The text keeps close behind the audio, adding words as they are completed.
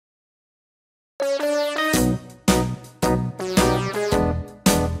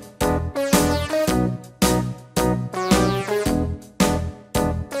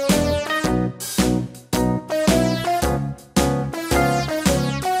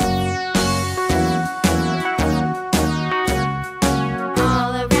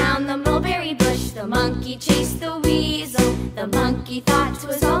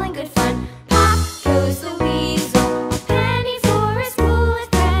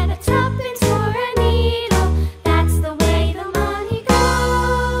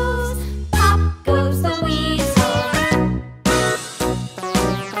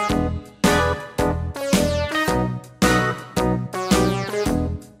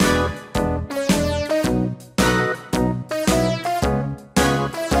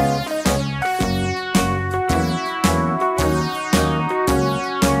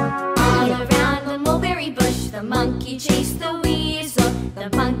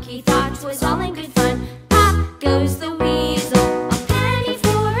monkey thought 'twas all in good fun. Pop goes the weasel, a penny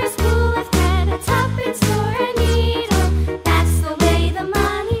for a spool of thread, a tuppence for a needle. That's the way the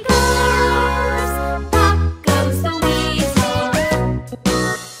money goes. Pop goes the weasel.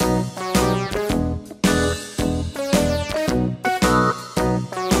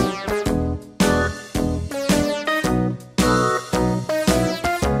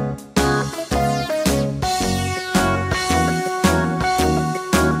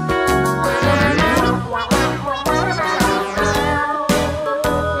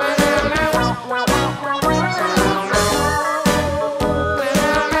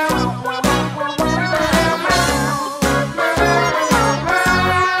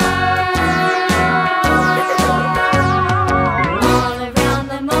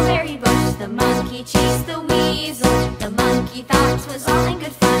 Chased the weasel. The monkey thought 'twas all in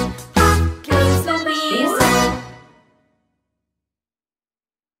good fun. Pop goes the weasel.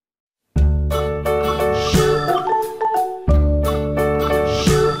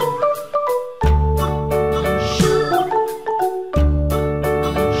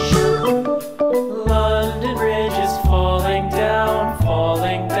 London Bridge is falling down,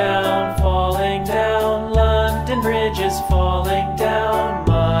 falling down, falling down. London Bridge is falling down,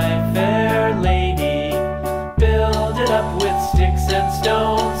 my fair lady. Build it up with sticks and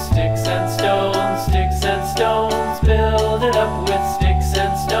stones, sticks and stones, sticks and stones. Build it up with sticks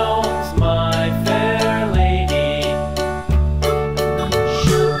and stones, my fair lady.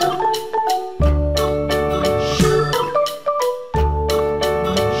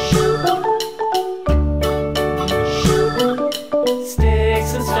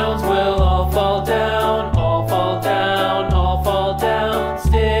 Sticks and stones will all fall down, all fall down, all fall down.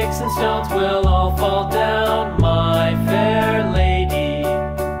 Sticks and stones will all fall down, my fair lady.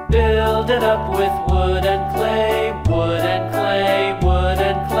 Build it up with wood and clay, wood and clay, wood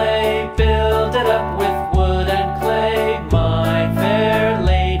and clay. Build it up with wood and clay, my fair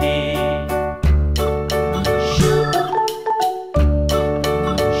lady.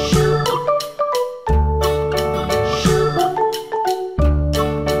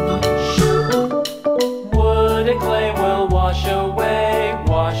 Wood and clay will wash away,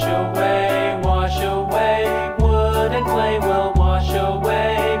 wash away, wash away. Wood and clay will wash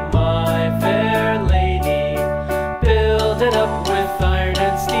away, my fair lady. Build it up with iron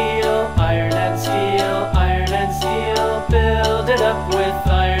and steel, iron and steel, iron and steel. Build it up with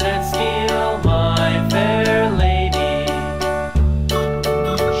iron and steel, my fair lady.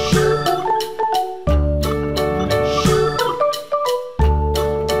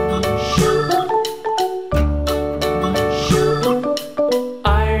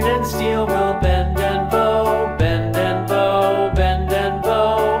 Iron and steel will bend and bow, bend and bow, bend and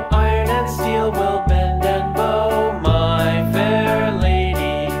bow. Iron and steel will bend and bow, my fair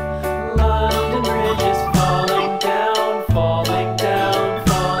lady. London Bridge is falling down, falling down,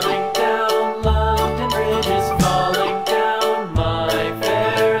 falling down. London Bridge is falling down, my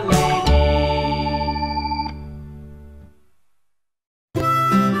fair lady.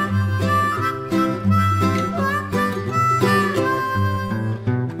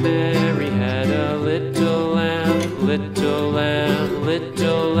 Mary had a little lamb, little lamb,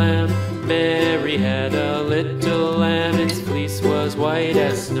 little lamb. Mary had a little lamb, its fleece was white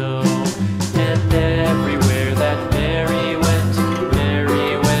as snow.